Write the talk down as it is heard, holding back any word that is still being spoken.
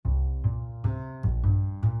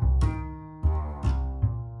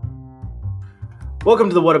Welcome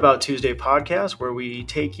to the What About Tuesday podcast, where we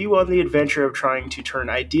take you on the adventure of trying to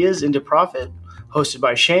turn ideas into profit, hosted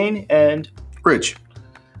by Shane and Rich.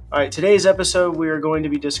 All right, today's episode we are going to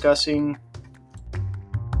be discussing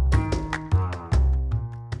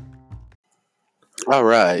All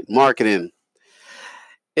right, marketing.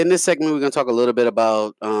 In this segment, we're going to talk a little bit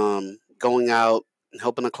about going out and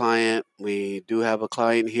helping a client. We do have a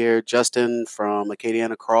client here, Justin from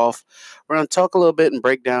Acadiana Croft. We're going to talk a little bit and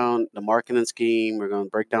break down the marketing scheme. We're going to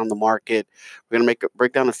break down the market. We're going to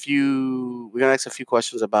break down we're going to ask a few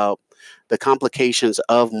questions about the complications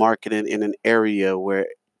of marketing in an area where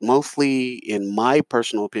mostly, in my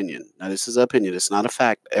personal opinion, now this is an opinion, it's not a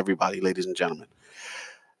fact, everybody, ladies and gentlemen,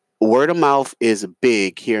 word of mouth is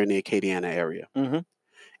big here in the Acadiana area.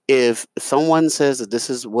 If someone says that this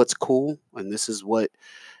is what's cool and this is what,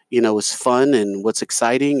 is fun and what's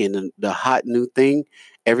exciting and the hot new thing,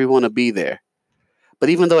 everyone will be there. But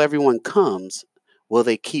even though everyone comes, will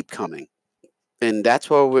they keep coming? And that's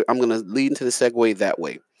where I'm going to lead into the segue that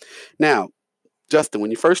way. Now, Justin,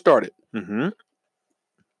 when you first started, in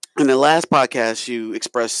the last podcast, you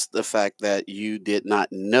expressed the fact that you did not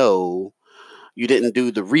know. You didn't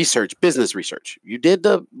do the research, business research. You did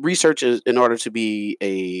the research in order to be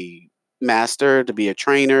a master, to be a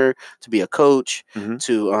trainer, to be a coach,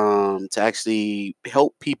 to actually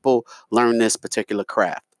help people learn this particular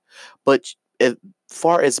craft. But as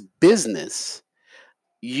far as business,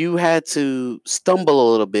 you had to stumble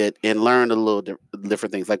a little bit and learn a little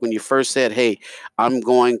different things. Like when you first said, "Hey, I'm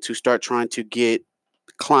going to start trying to get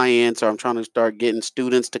clients, or I'm trying to start getting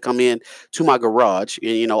students to come in to my garage."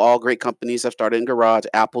 And, all great companies have started in garage.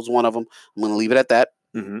 Apple's one of them. I'm going to leave it at that.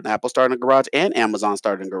 Apple started in garage and Amazon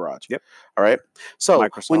started in garage. Yep. All right. So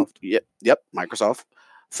Microsoft. Yep. Microsoft.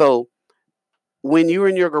 So when you're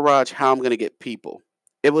in your garage, how I'm going to get people?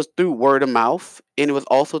 It was through word of mouth, and it was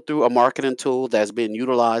also through a marketing tool that's been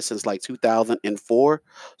utilized since like 2004,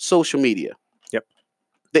 social media. Yep.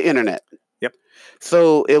 The internet. Yep.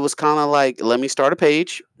 So it was kind of like, let me start a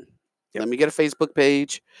page. Yep. Let me get a Facebook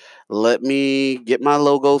page. Let me get my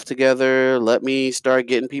logos together. Let me start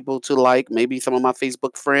getting people to like maybe some of my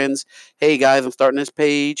Facebook friends. Hey, guys, I'm starting this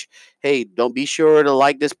page. Hey, don't be sure to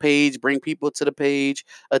like this page. Bring people to the page.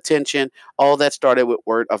 Attention. All that started with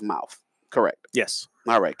word of mouth. Correct. Yes.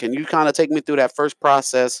 All right. Can you kind of take me through that first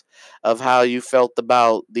process of how you felt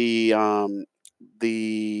about the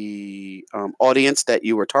audience that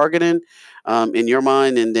you were targeting in your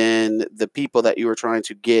mind, and then the people that you were trying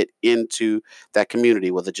to get into that community?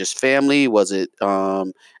 Was it just family? Was it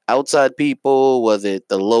outside people? Was it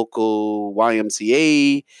the local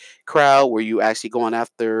YMCA crowd? Were you actually going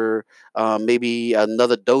after maybe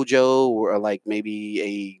another dojo, or like maybe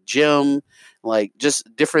a gym? Like just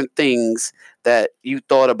different things that you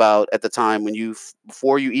thought about at the time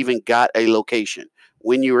before you even got a location,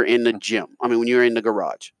 when you were in the gym. When you were in the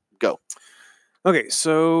garage. Go. Okay,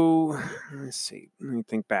 so let's see. Let me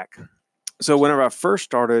think back. So whenever I first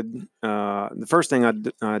started, the first thing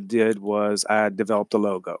I did was I developed a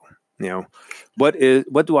logo. What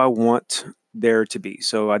do I want there to be?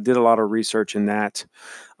 So I did a lot of research in that,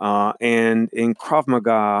 and in Krav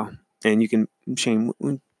Maga, and you can, Shane,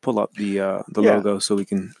 pull up the logo so we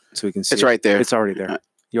can see it's right there. It's already there.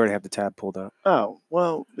 You already have the tab pulled up. Oh,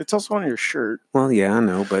 well, it's also on your shirt. Well, yeah, I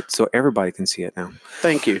know, but so everybody can see it now.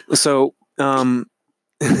 Thank you. So,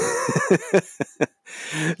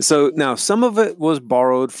 so now some of it was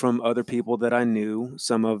borrowed from other people that I knew.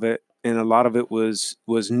 Some of it, and a lot of it was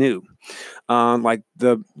new. Like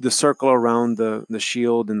the circle around the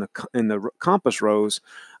shield and the compass rose.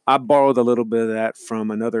 I borrowed a little bit of that from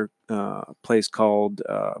another place called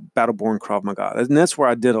Battleborn Krav Maga, and that's where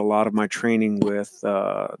I did a lot of my training with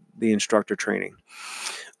the instructor training.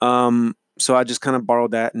 So I just kind of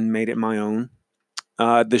borrowed that and made it my own.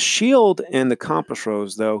 The shield and the compass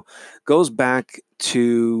rose, though, goes back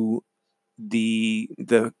to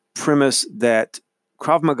the premise that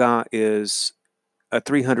Krav Maga is a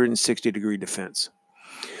 360-degree defense.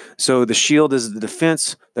 So the shield is the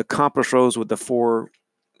defense. The compass rose with the four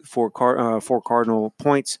cardinal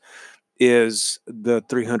points is the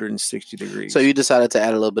 360 degrees. So you decided to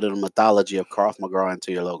add a little bit of the mythology of Krav Maga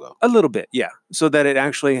into your logo. A little bit, yeah. So that it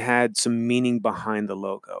actually had some meaning behind the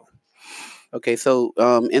logo. Okay, so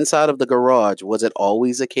inside of the garage, was it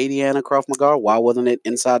always Acadiana Krav Maga? Why wasn't it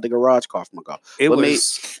inside the garage Krav Maga? It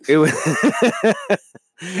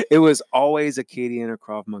was always Acadiana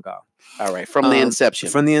Krav Maga. All right, from the inception.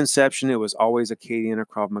 From the inception, it was always Acadiana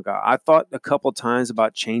Krav Maga. I thought a couple times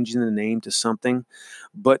about changing the name to something,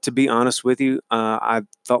 but to be honest with you, I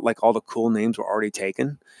felt like all the cool names were already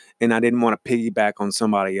taken, and I didn't want to piggyback on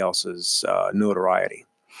somebody else's notoriety.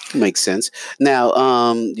 Makes sense.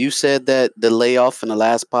 Now, you said that the layoff in the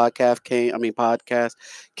last podcast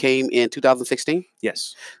came in 2016.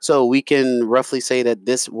 Yes. So we can roughly say that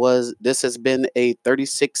this has been a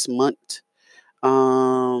 36-month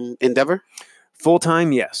endeavor. Full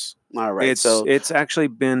time, yes. All right. It's actually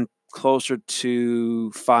been closer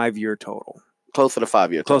to 5-year total. Closer to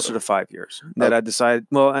 5 years. Closer to 5 years that I decided.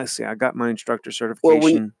 Well, I see. I got my instructor Well,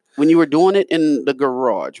 certification. when you were doing it in the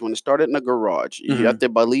garage, when it started in the garage, you Mhm. have to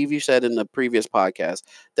believe you said in the previous podcast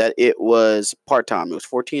that it was part-time. It was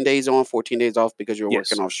 14 days on, 14 days off because you were Yes.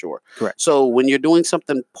 working offshore. Correct. So when you're doing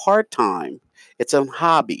something part-time, it's a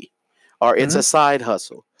hobby or it's a side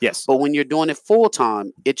hustle. Yes. But when you're doing it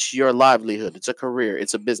full-time, it's your livelihood. It's a career.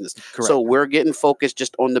 It's a business. Correct. So we're getting focused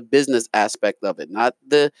just on the business aspect of it, not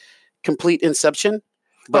the complete inception,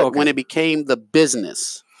 but okay. when it became the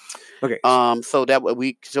business. Okay. So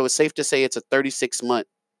it's safe to say it's a 36-month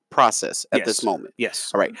process at this Yes. moment.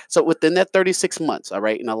 Yes. All right. So within that 36 months, all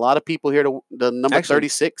right, and a lot of people hear the number Actually,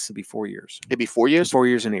 36. It'd be 4 years. It'd be 4 years. 4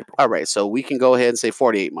 years in April. All right. So we can go ahead and say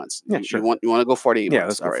 48 months. Yeah, You sure. want to go 48 Yeah, months?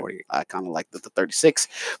 let's go All right. 48. I kind of like the 36,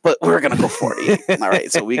 but we're gonna go 48. All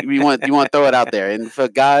right. So you want to throw it out there, and for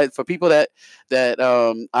people that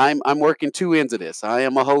I'm working two ends of this. I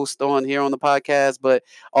am a host on here on the podcast, but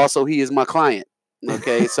also he is my client.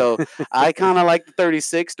 Okay, so I kind of like the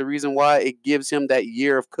 36. The reason why it gives him that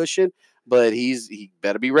year of cushion, but he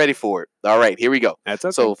better be ready for it. All right, here we go. That's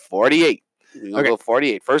okay. So 48. We're gonna go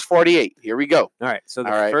 48. First 48. Here we go. All right. So the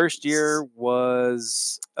All right. first year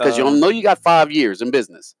was Because you know you got 5 years in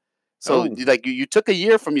business. So Oh. you took a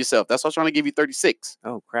year from yourself. That's why I was trying to give you 36.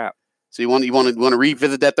 Oh crap. So you want to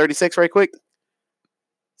revisit that 36 right quick?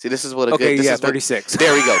 See, this is what a Okay. good. Yeah. 36.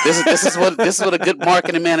 There we go. This is what a good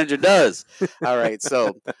marketing manager does. All right,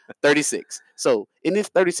 so 36. So in this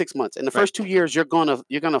 36 months, in the first 2 years, you're gonna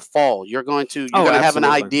fall. You're gonna have an absolutely.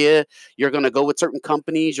 idea. You're gonna go with certain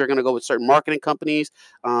companies. You're gonna go with certain marketing companies.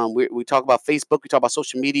 We talk about Facebook. We talk about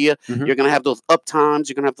social media. Mhm. You're gonna have those up times.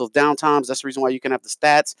 You're gonna have those down times. That's the reason why you can have the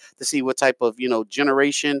stats to see what type of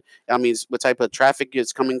generation. I mean, what type of traffic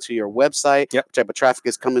is coming to your website. Yep. What type of traffic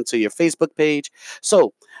is coming to your Facebook page.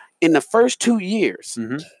 So in the first 2 years,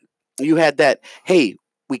 Mhm. you had that, hey,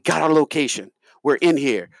 we got our location. We're in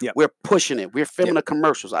here. Yep. We're pushing it. We're filming the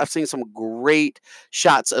commercials. I've seen some great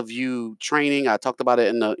shots of you training. I talked about it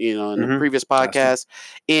in the Mhm. previous podcast,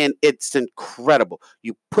 and it's incredible.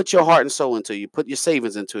 You put your heart and soul into it. You put your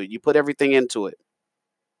savings into it. You put everything into it.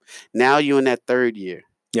 Now you're in that third year.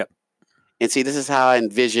 Yep. And see, this is how I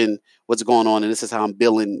envision what's going on, and this is how I'm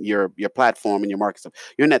building your platform and your market stuff.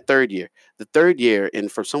 You're in that third year. The third year,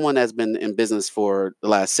 and for someone that's been in business for the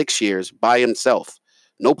last 6 years by himself,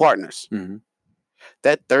 no partners, Mhm.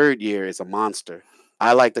 that third year is a monster.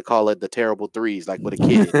 I like to call it the terrible threes, like with a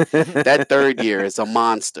kid. That third year is a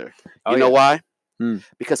monster. Oh, You know yeah. why? Hmm.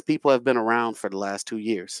 Because people have been around for the last 2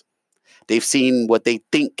 years. They've seen what they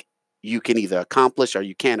think you can either accomplish or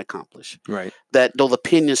you can't accomplish. Right. That those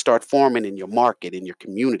opinions start forming in your market, in your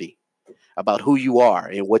community, about who you are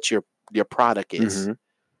and what your product is. Mhm.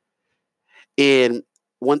 And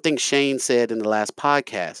one thing Shane said in the last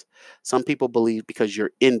podcast, some people believe because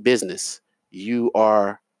you're in business, you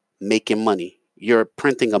are making money. You're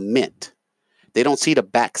printing a mint. They don't see the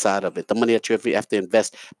backside of it, the money that you have to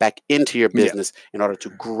invest back into your Yeah. business in order to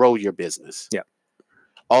grow your business. Yeah.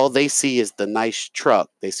 All they see is the nice truck.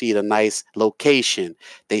 They see the nice location.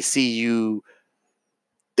 They see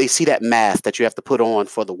that math that you have to put on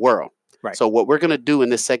for the world. Right. So what we're going to do in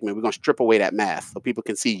this segment, we're going to strip away that math so people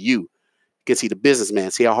can see you, can see the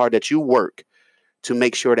businessman, see how hard that you work to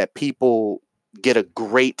make sure that people get a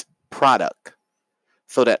great product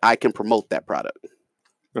so that I can promote that product.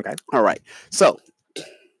 Okay. All right. So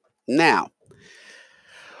now,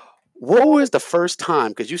 what was the first time?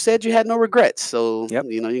 Because you said you had no regrets. So, Yep.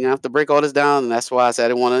 you're going to have to break all this down. And that's why I said I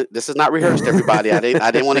didn't want to. This is not rehearsed, everybody. I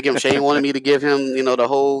didn't want to give him. Shane wanted me to give him, the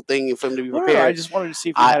whole thing for him to be No, prepared. I just wanted to see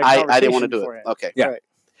if you had a I conversation didn't want to do it. beforehand. Okay. Yeah. Right.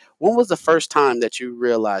 When was the first time that you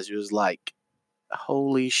realized you was like,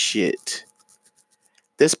 holy shit,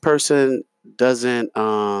 this person doesn't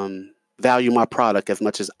value my product as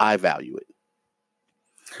much as I value it?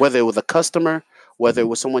 Whether it was a customer, whether it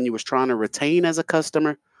was someone you was trying to retain as a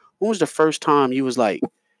customer, when was the first time you was like,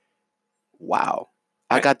 wow,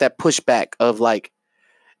 I Right. got that pushback of like,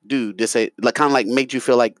 dude, this ain't like kind of like made you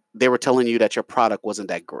feel like they were telling you that your product wasn't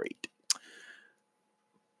that great?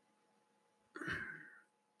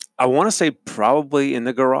 I want to say probably in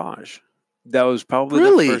the garage. That was probably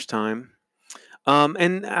Really? the first time.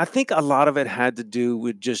 And I think a lot of it had to do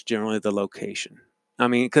with just generally the location. I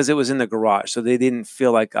mean, because it was in the garage, so they didn't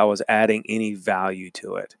feel like I was adding any value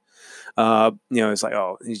to it. It's like,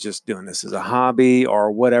 oh, he's just doing this as a hobby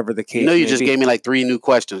or whatever the case. You may just be. gave me like 3 new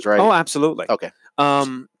questions, right? Oh, absolutely. Okay.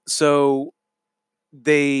 So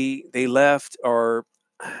they left, or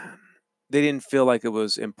they didn't feel like it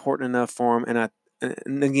was important enough for them.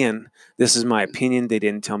 And again, this is my opinion. They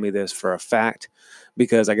didn't tell me this for a fact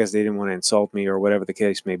because I guess they didn't want to insult me or whatever the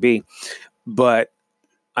case may be. But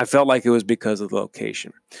I felt like it was because of the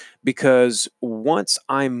location. Because once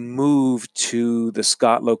I moved to the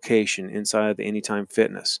Scott location inside of the Anytime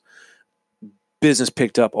Fitness, business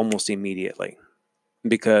picked up almost immediately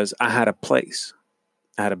because I had a place.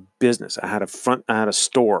 I had a business. I had a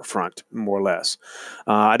store front, more or less.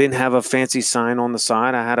 I didn't have a fancy sign on the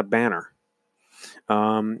side. I had a banner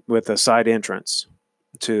with a side entrance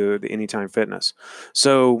to the Anytime Fitness.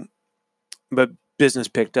 So, but business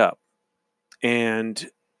picked up. And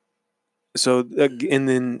so, and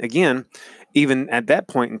then again, even at that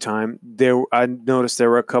point in time, I noticed there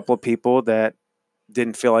were a couple of people that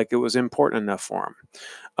didn't feel like it was important enough for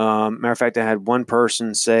them. Matter of fact, I had one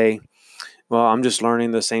person say, well, I'm just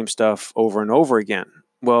learning the same stuff over and over again.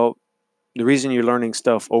 Well, the reason you're learning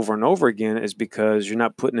stuff over and over again is because you're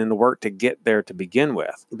not putting in the work to get there to begin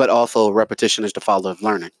with. But also, repetition is the father of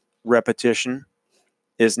learning. Repetition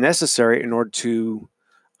is necessary in order to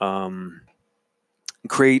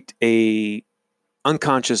create a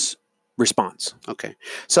unconscious response. Okay.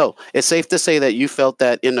 So it's safe to say that you felt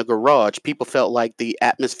that in the garage, people felt like the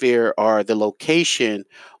atmosphere or the location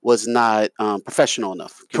was not professional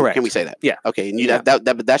enough. Correct. Can we say that? Yeah. Okay. And Yeah.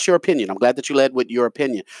 that's your opinion. I'm glad that you led with your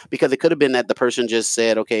opinion, because it could have been that the person just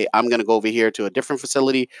said, okay, I'm going to go over here to a different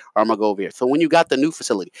facility, or I'm going to go over here. So when you got the new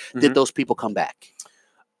facility, did those people come back?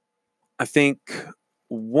 I think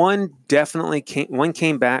one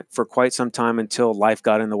came back for quite some time until life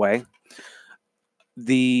got in the way.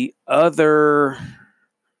 The other,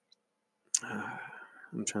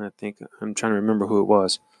 I'm trying to think. I'm trying to remember who it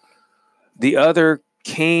was. The other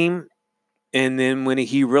came, and then when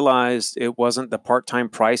he realized it wasn't the part-time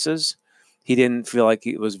prices, he didn't feel like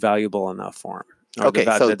it was valuable enough for him. Okay,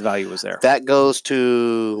 so the value was there. That goes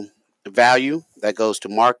to value, that goes to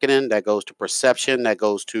marketing, that goes to perception, that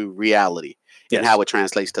goes to reality, and how it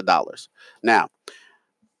translates to dollars. Now,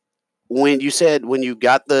 when you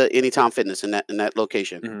got the Anytime Fitness in that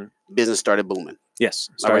location, business started booming. Yes.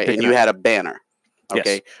 All right, and you had a banner.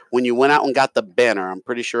 Okay. Yes. When you went out and got the banner, I'm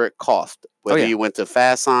pretty sure it cost. Whether you went to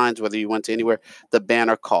Fast Signs, whether you went to anywhere, the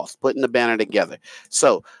banner cost. Putting the banner together.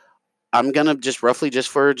 So I'm gonna just for this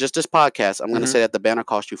podcast, I'm gonna say that the banner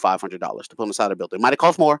cost you $500 to put on the side of the building. It might have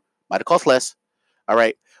cost more, might have cost less. All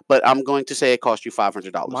right. But I'm going to say it cost you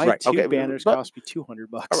 $500. My two banners cost me $200.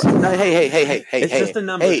 All right. Hey. It's just a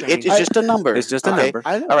number. Hey, it's just a number. It's just a number.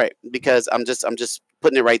 I know. All right, because I'm just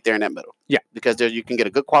putting it right there in that middle. Yeah. Because there you can get a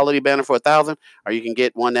good quality banner for $1,000, or you can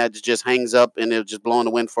get one that just hangs up and it'll just blow in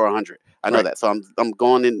the wind for $100. I know that. So I'm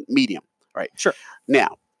going in medium. Right. Sure.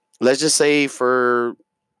 Now, let's just say for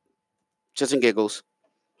just in giggles,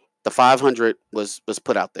 the 500 was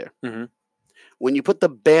put out there. When you put the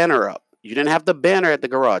banner up, you didn't have the banner at the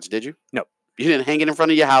garage, did you? No. You didn't hang it in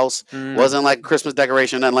front of your house. Wasn't like a Christmas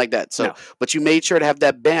decoration, nothing like that. So, No. But you made sure to have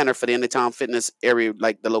that banner for the Anytime Fitness area,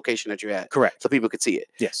 like the location that you had. Correct. So people could see it.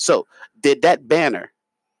 Yes. So did that banner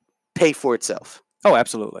pay for itself? Oh,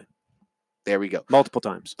 absolutely. There we go. Multiple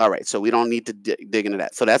times. All right. So we don't need to dig into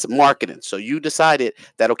that. So that's marketing. So you decided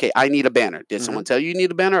that, okay, I need a banner. Did someone tell you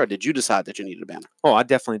need a banner, or did you decide that you needed a banner? Oh, I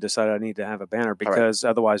definitely decided I need to have a banner because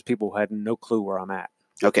otherwise people had no clue where I'm at.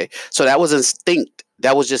 Okay. So that was instinct.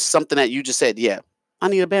 That was just something that you just said, yeah, I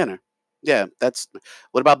need a banner. Yeah,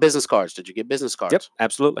 what about business cards? Did you get business cards? Yep,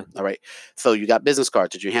 absolutely. All right. So you got business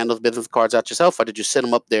cards. Did you hand those business cards out yourself, or did you sit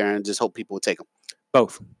them up there and just hope people would take them?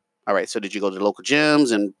 Both. All right. So did you go to the local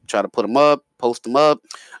gyms and try to put them up, post them up?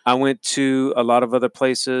 I went to a lot of other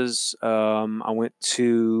places. I went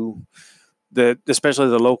to especially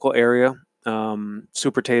the local area.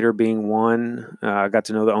 Super Tater being one. I got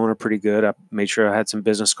to know the owner pretty good. I made sure I had some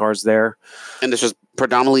business cards there. And this was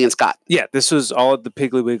predominantly in Scott? Yeah, this was all at the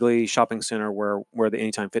Piggly Wiggly shopping center where the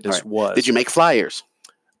Anytime Fitness was. Did you make flyers?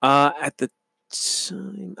 At the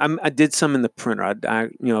time, I did some in the printer. I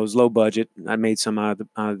it was low budget. I made some out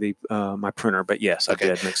of the my printer, but yes, I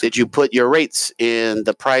did make some. Did you put your rates in,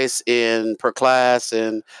 the price in per class,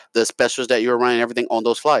 and the specials that you were running, everything on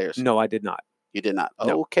those flyers? No, I did not. You did not.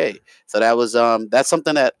 No. Okay. So that was that's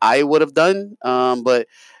something that I would have done. But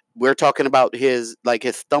we're talking about his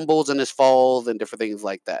stumbles and his falls and different things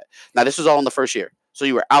like that. Now this was all in the first year. So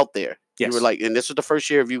you were out there. Yes. You were and this was the first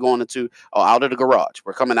year of you going into out of the garage.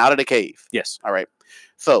 We're coming out of the cave. Yes. All right.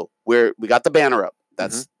 So we got the banner up.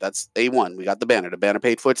 That's A1. We got the banner. The banner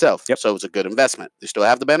paid for itself. Yep. So it's a good investment. You still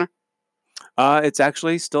have the banner? It's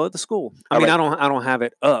actually still at the school. I mean, I don't have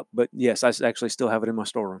it up, but yes, I actually still have it in my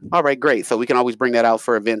storeroom. All right, great. So we can always bring that out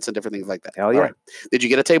for events and different things like that. Hell yeah. All right. Did you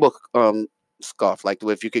get a table scarf? Like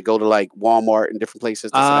if you could go to like Walmart and different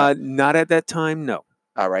places? Not at that time, no.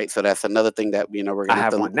 All right. So that's another thing that, we're going to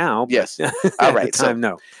have one now. Yes. All right. At the time,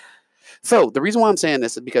 no. So the reason why I'm saying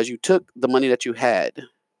this is because you took the money that you had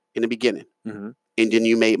in the beginning, mm-hmm. and then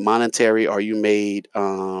you made monetary, or you made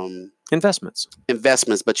investments,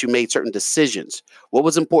 but you made certain decisions. What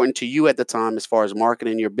was important to you at the time as far as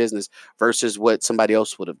marketing your business versus what somebody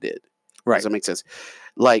else would have did? Right. Does that make sense?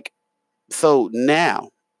 Like, so now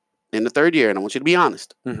in the third year, and I want you to be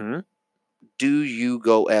honest, mm-hmm. do you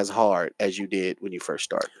go as hard as you did when you first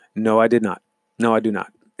started? No, I did not. No, I do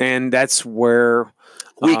not. And that's where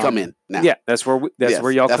we come in now. Yeah, that's where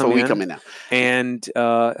where y'all come in. We come in now, and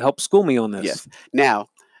help school me on this. Yes. Now,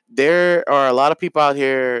 there are a lot of people out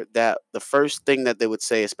here that the first thing that they would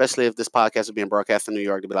say, especially if this podcast is being broadcast in New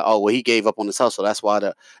York, they'd be like, "Oh, well, he gave up on his hustle. That's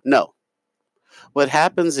why." No. What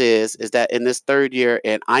happens is that in this third year,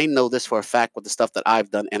 and I know this for a fact with the stuff that I've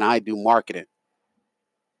done, and I do marketing,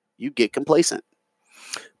 you get complacent.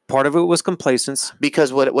 Part of it was complacence,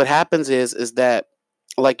 because what happens is that,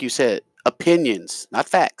 like you said, opinions, not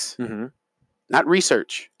facts, mm-hmm. not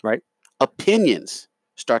research, right? Opinions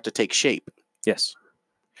start to take shape. Yes.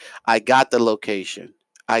 I got the location.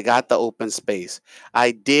 I got the open space.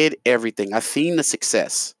 I did everything. I've seen the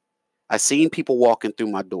success. I've seen people walking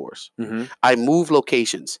through my doors. Mm-hmm. I moved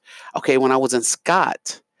locations. Okay, when I was in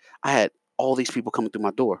Scott, I had all these people coming through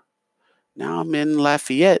my door. Now I'm in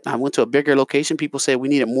Lafayette. I went to a bigger location. People said we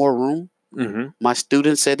needed more room. Mm-hmm. My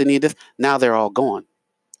students said they need this. Now they're all gone.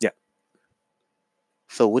 Yeah.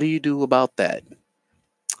 So what do you do about that?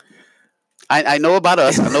 I know about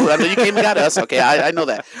us. I know you came and got us. Okay, I know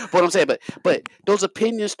that. But what I'm saying, but those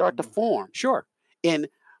opinions start to form. Sure. And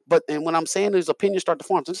when I'm saying those opinions start to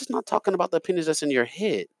form, I'm just not talking about the opinions that's in your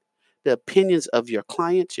head. The opinions of your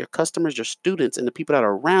clients, your customers, your students, and the people that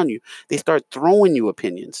are around you. They start throwing you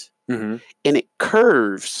opinions, mm-hmm. and it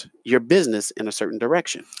curves your business in a certain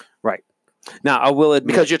direction. Right. Now, I will admit,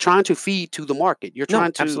 because you're trying to feed to the market. You're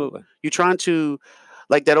trying to absolutely. You're trying to,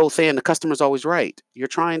 like that old saying, the customer's always right. You're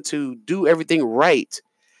trying to do everything right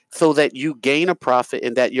so that you gain a profit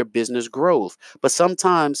and that your business grows. But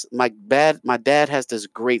sometimes my dad has this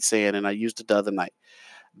great saying, and I used it the other night.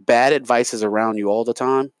 Bad advice is around you all the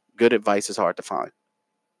time. Good advice is hard to find.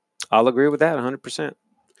 I'll agree with that 100%.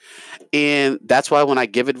 And that's why when I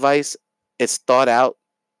give advice, it's thought out,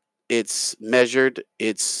 it's measured,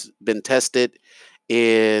 it's been tested.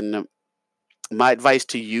 And my advice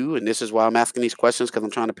to you, and this is why I'm asking these questions, because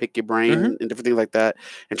I'm trying to pick your brain mm-hmm. and different things like that,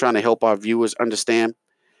 and trying to help our viewers understand.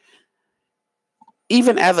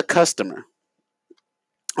 Even as a customer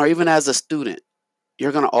or even as a student,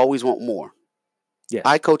 you're going to always want more. Yes.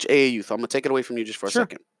 I coach AAU, so I'm going to take it away from you just for a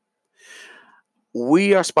second.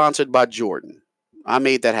 We are sponsored by Jordan. I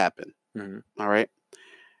made that happen. Mm-hmm. All right.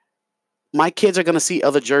 My kids are going to see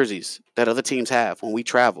other jerseys that other teams have when we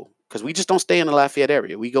travel, because we just don't stay in the Lafayette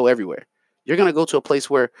area. We go everywhere. You're going to go to a place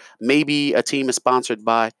where maybe a team is sponsored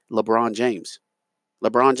by LeBron James.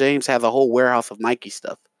 LeBron James has a whole warehouse of Nike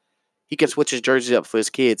stuff. He can switch his jersey up for his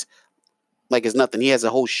kids like it's nothing. He has a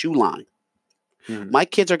whole shoe line. Mm-hmm. My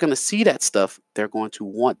kids are going to see that stuff. They're going to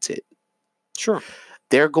want it. Sure.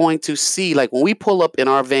 They're going to see, like when we pull up in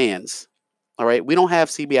our vans, all right, we don't have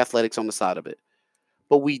CB Athletics on the side of it,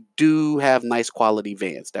 but we do have nice quality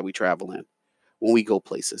vans that we travel in when we go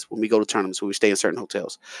places, when we go to tournaments, when we stay in certain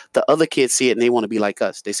hotels. The other kids see it and they want to be like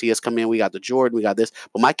us. They see us come in, we got the Jordan, we got this,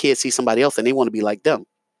 but my kids see somebody else and they want to be like them.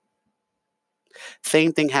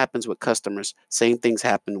 Same thing happens with customers. Same things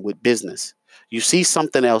happen with business. You see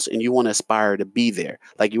something else and you want to aspire to be there.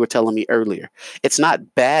 Like you were telling me earlier. It's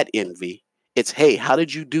not bad envy. It's, hey, how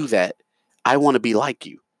did you do that? I want to be like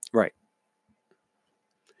you. Right.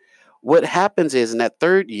 What happens is in that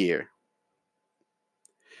third year,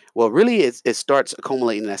 well, really it starts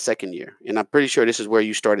accumulating in that second year. And I'm pretty sure this is where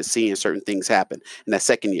you started seeing certain things happen in that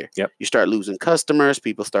second year. Yep. You start losing customers.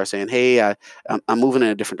 People start saying, hey, I'm moving in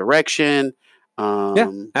a different direction. Yeah,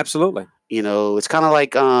 absolutely. You know, it's kind of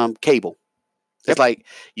like cable. It's like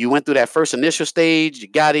you went through that first initial stage, you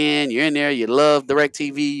got in, you're in there, you love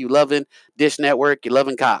DirecTV, you loving Dish Network, you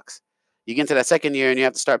loving Cox. You get into that second year and you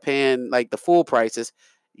have to start paying like the full prices.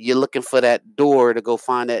 You're looking for that door to go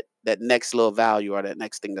find that next little value or that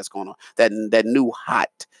next thing that's going on, that new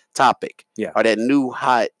hot topic, or that new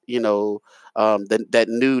hot, the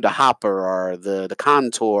hopper or the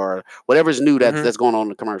contour, whatever's new that's going on in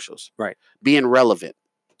the commercials. Right. Being relevant.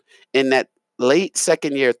 In that late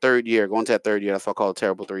second year, third year, going to that third year, that's what I call it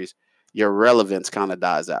terrible threes, your relevance kind of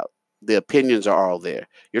dies out. The opinions are all there.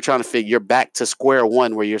 You're trying to figure, you're back to square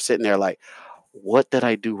one where you're sitting there like, what did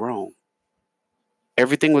I do wrong?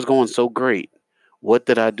 Everything was going so great. What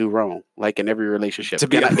did I do wrong? Like in every relationship. To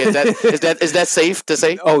be Is that safe to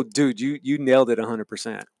say? Oh, dude, you nailed it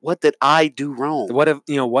 100%. What did I do wrong?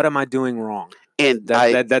 What am I doing wrong? And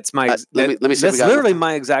That's my let me see. That's literally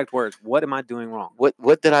my exact words. What am I doing wrong?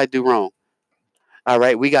 What did I do wrong? All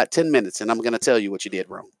right, we got 10 minutes, and I'm going to tell you what you did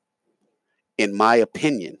wrong. In my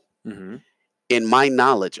opinion, in my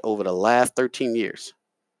knowledge over the last 13 years,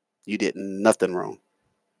 you did nothing wrong.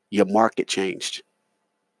 Your market changed.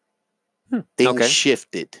 Things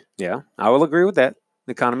shifted. Yeah, I will agree with that.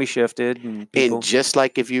 The economy shifted. And just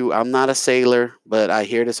like I'm not a sailor, but I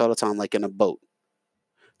hear this all the time, like in a boat.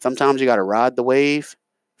 Sometimes you got to ride the wave.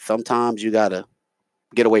 Sometimes you got to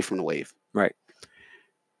get away from the wave. Right.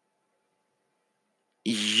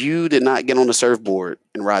 You did not get on the surfboard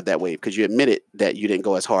and ride that wave because you admitted that you didn't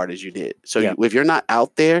go as hard as you did. So if you're not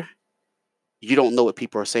out there, you don't know what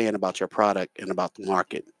people are saying about your product and about the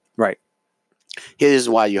market. Right. Here's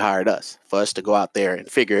why you hired us, for us to go out there and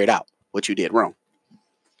figure it out, what you did wrong.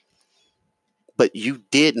 But you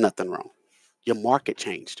did nothing wrong. Your market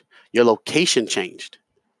changed. Your location changed.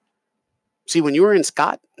 See, when you were in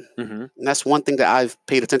Scott, and that's one thing that I've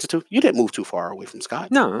paid attention to, you didn't move too far away from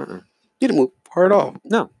Scott. No. You didn't move far at all.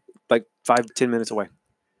 No, like 5-10 minutes away.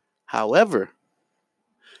 However,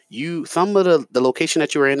 some of the location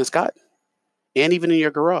that you were in Scott, and even in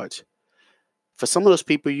your garage, for some of those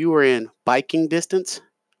people, you were in biking distance,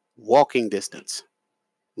 walking distance.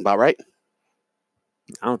 About right?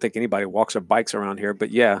 I don't think anybody walks or bikes around here, but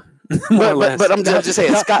yeah. But I'm just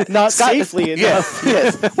saying, Scott, not safely enough.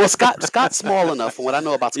 Yes. Well, Scott's small enough from what I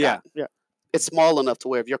know about Scott. Yeah. It's small enough to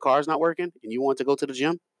where if your car's not working and you want to go to the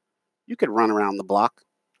gym, you could run around the block.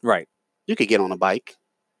 Right. You could get on a bike.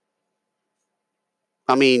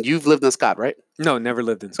 I mean, you've lived in Scott, right? No, never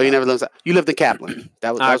lived in Scott. So you never lived in Scott. You lived in Kaplan.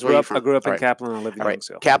 That was where you're from. I grew up in right. Kaplan. I lived in right.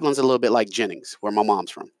 Youngsville. Kaplan's a little bit like Jennings, where my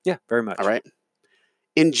mom's from. Yeah, very much. All right.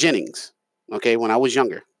 In Jennings, okay, when I was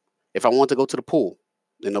younger, if I wanted to go to the pool,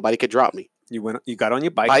 then nobody could drop me. You got on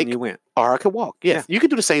your bike and you went. Or I could walk. Yeah. You could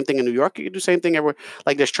do the same thing in New York. You could do the same thing everywhere.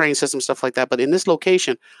 Like there's train systems, stuff like that. But in this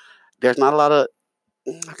location, there's not a lot of,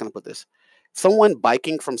 how can I put this? Someone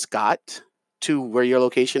biking from Scott to where your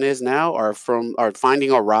location is now, or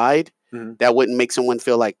finding a ride that wouldn't make someone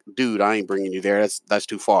feel like, dude, I ain't bringing you there. That's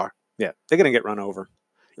too far. Yeah. They're going to get run over.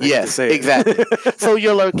 Yes, exactly. So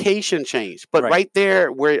your location changed. But right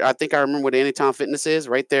there where I think I remember where the Anytime Fitness is,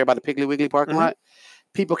 right there by the Piggly Wiggly parking lot,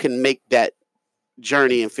 people can make that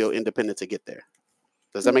journey and feel independent to get there.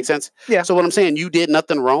 Does that make sense? Yeah. So what I'm saying, you did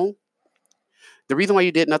nothing wrong. The reason why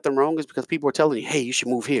you did nothing wrong is because people were telling you, hey, you should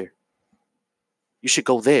move here. You should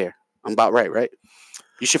go there. I'm about right?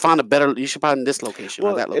 You should find this location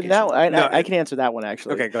or that location. Now I can answer that one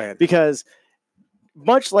actually. Okay, go ahead. Because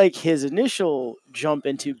much like his initial jump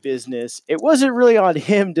into business, it wasn't really on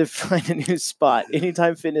him to find a new spot.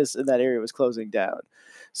 Anytime Fitness in that area was closing down.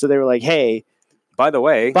 So they were like, hey, by the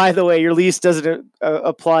way, your lease doesn't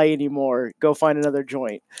apply anymore. Go find another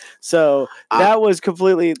joint. So that was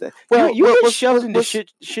completely. You get shoved into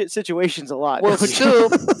shit situations a lot. Well,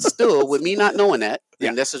 still, with me not knowing that,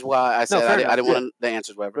 and this is why I said I didn't want the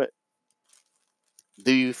answers, whatever.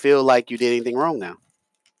 Do you feel like you did anything wrong now?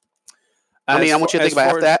 I mean, I want you to think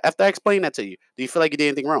about it. After I explain that to you, do you feel like you did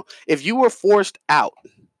anything wrong? If you were forced out,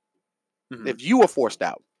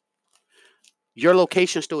 your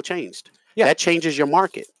location still changed. Yeah. That changes your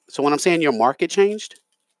market. So when I'm saying your market changed,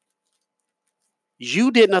 you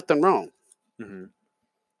did nothing wrong.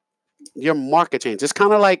 Your market changed. It's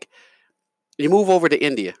kind of like you move over to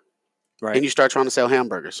India, right? And you start trying to sell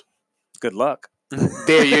hamburgers. Good luck.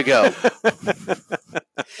 There you go.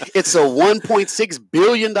 It's a $1.6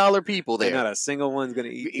 billion people there. Not a single one's going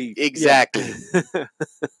to eat beef. Exactly.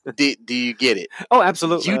 Do you get it? Oh,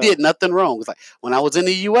 absolutely. You did nothing wrong. It's like when I was in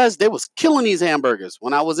the U.S., they was killing these hamburgers.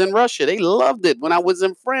 When I was in Russia, they loved it. When I was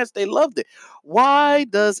in France, they loved it. Why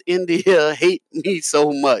does India hate me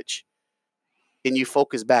so much? And you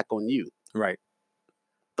focus back on you. Right.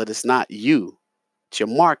 But it's not you. It's your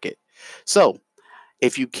market. So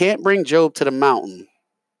if you can't bring Job to the mountain,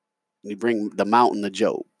 you bring the mountain to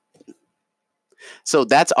Job. So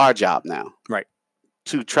that's our job now. Right.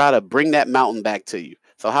 To try to bring that mountain back to you.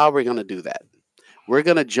 So how are we going to do that? We're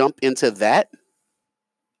going to jump into that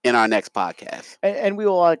in our next podcast. And we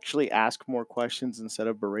will actually ask more questions instead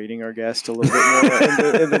of berating our guest a little bit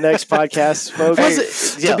more in the next podcast,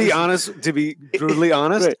 folks. To be honest, to be brutally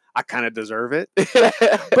honest, Right. I kind of deserve it.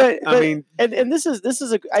 But I mean, and this is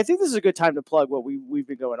I think this is a good time to plug what we've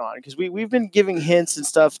been going on, because we've been giving hints and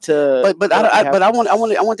stuff to. I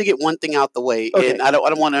want to get one thing out the way, Okay. and I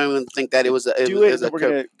don't want anyone to think that it was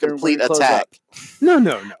a complete attack.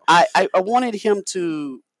 No. I wanted him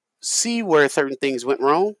to see where certain things went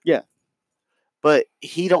wrong. Yeah. But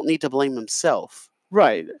he don't need to blame himself.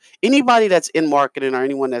 Right. Anybody that's in marketing or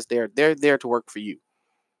anyone that's there, they're there to work for you.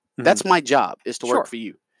 Mhm. That's my job, is to Sure. work for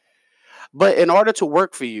you. But in order to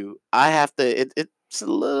work for you, I have to, it's a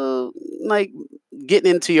little like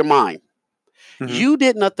getting into your mind. Mhm. You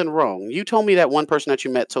did nothing wrong. You told me that one person that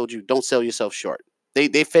you met told you, don't sell yourself short.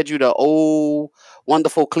 They fed you the old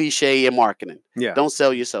wonderful cliche in marketing. Yeah. Don't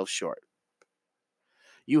sell yourself short.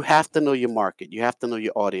 You have to know your market. You have to know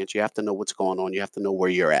your audience. You have to know what's going on. You have to know where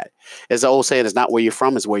you're at. As the old saying, it's not where you're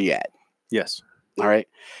from, it's where you're at. Yes. All right.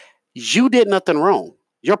 You did nothing wrong.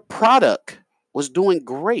 Your product was doing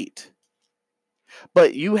great.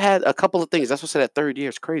 But you had a couple of things. That's what I said, that third year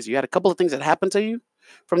is crazy. You had a couple of things that happened to you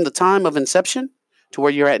from the time of inception to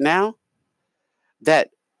where you're at now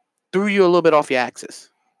that threw you a little bit off your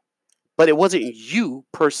axis. But it wasn't you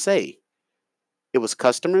per se. It was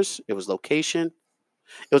customers. It was location.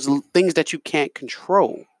 It was things that you can't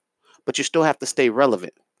control, but you still have to stay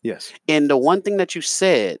relevant. Yes. And the one thing that you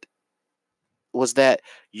said was that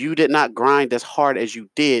you did not grind as hard as you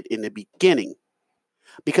did in the beginning.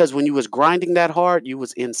 Because when you was grinding that hard, you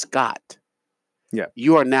was in Scott. Yeah.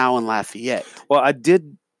 You are now in Lafayette. Well, I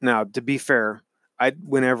did. Now, to be fair,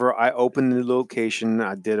 whenever I opened the location,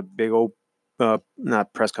 I did a big old,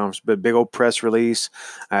 not press conference, but a big old press release.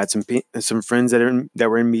 I had some friends that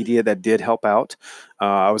were in media that did help out.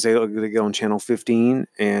 I was able to get on Channel 15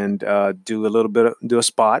 and do a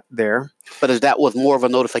spot there. But that was more of a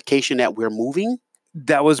notification that we're moving?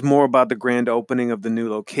 That was more about the grand opening of the new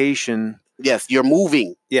location. Yes, you're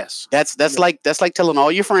moving. Yes. That's like telling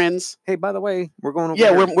all your friends. Hey, by the way, we're going over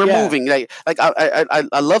Yeah, here. we're moving. Like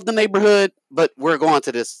I love the neighborhood, but we're going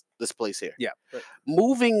to this place here. Yeah.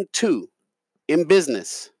 Moving to in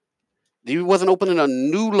business. You wasn't opening a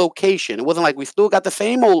new location. It wasn't like we still got the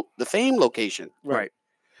fame location. Right.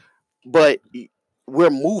 But we're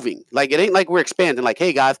moving. Like, it ain't like we're expanding. Like,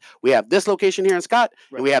 hey guys, we have this location here in Scott,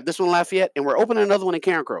 and we have this one in Lafayette, and we're opening another one in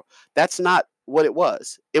Carencro. That's not what it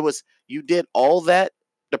was. It was, you did all that,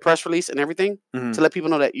 the press release and everything, Mhm. to let people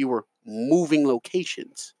know that you were moving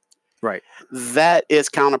locations. Right. That is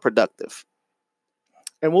counterproductive.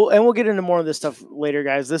 And we'll get into more of this stuff later,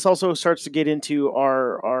 guys. This also starts to get into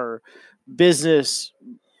our business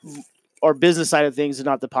side of things and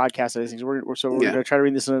not the podcast side of things. We're going to try to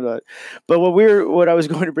bring this into that. But what I was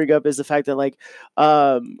going to bring up is the fact that, like,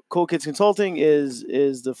 Cool Kids Consulting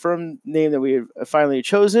is the firm name that we have finally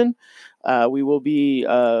chosen. We will be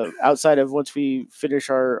outside of, once we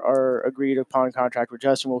finish our agreed upon contract with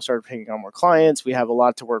Justin, we'll start taking on more clients. We have a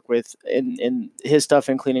lot to work with in his stuff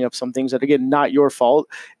and cleaning up some things that, again, not your fault,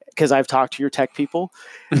 because I've talked to your tech people.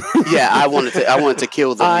 Yeah, I wanted to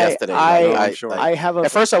kill them yesterday. I'm sure. I have a.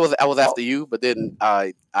 At first, I was after you, but then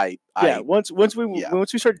Once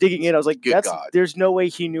we start digging in, I was like, Good God. There's no way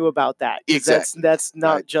he knew about that. Exactly. That's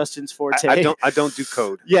not Right. Justin's forte. I don't do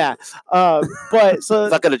code. Yeah. But so.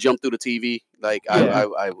 I'm not gonna jump through the TV. Like Yeah.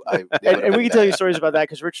 And we can tell you stories about that,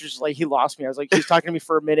 because Richard's like, he lost me. I was like, he's talking to me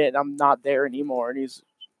for a minute and I'm not there anymore. And he's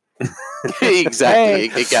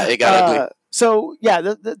exactly. It got ugly. So yeah,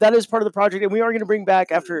 that is part of the project, and we are going to bring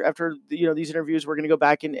back after these interviews. We're going to go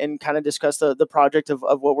back and kind of discuss the project of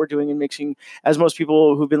what we're doing and mixing. As most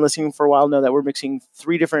people who've been listening for a while know, that we're mixing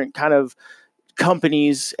 3 different kind of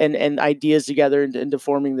companies and ideas together into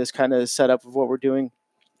forming this kind of setup of what we're doing.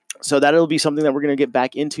 So that'll be something that we're going to get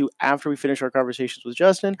back into after we finish our conversations with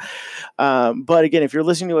Justin. But again, if you're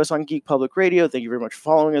listening to us on Geek Public Radio, thank you very much for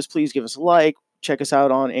following us. Please give us a like. Check us out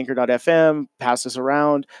on anchor.fm. Pass us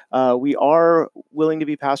around. We are willing to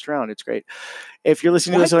be passed around. It's great. If you're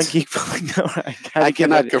listening to us on Geek Public, I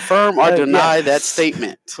cannot confirm or deny that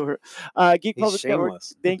statement. Geek Public Network,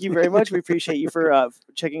 thank you very much. We appreciate you for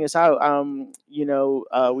checking us out.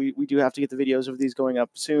 We do have to get the videos of these going up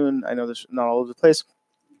soon. I know there's not all over the place.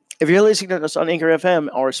 If you're listening to us on Anchor FM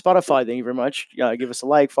or Spotify, thank you very much. Give us a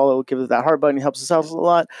like, follow, give us that heart button. It helps us out a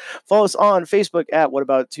lot. Follow us on Facebook at What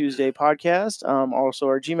About Tuesday Podcast. Also,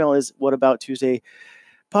 our Gmail is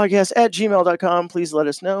whatabouttuesdaypodcast@gmail.com. Please let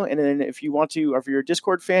us know. And then if you want to, or if you're a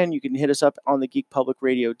Discord fan, you can hit us up on the Geek Public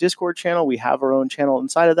Radio Discord channel. We have our own channel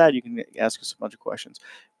inside of that. You can ask us a bunch of questions.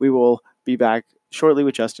 We will be back shortly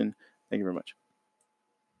with Justin. Thank you very much.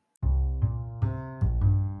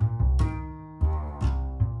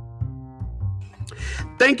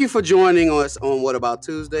 Thank you for joining us on What About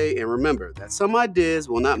Tuesday. And remember that some ideas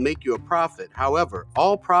will not make you a profit. However,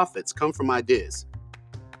 all profits come from ideas.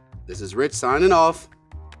 This is Rich signing off.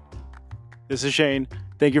 This is Shane.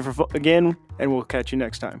 Thank you again, and we'll catch you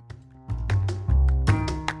next time.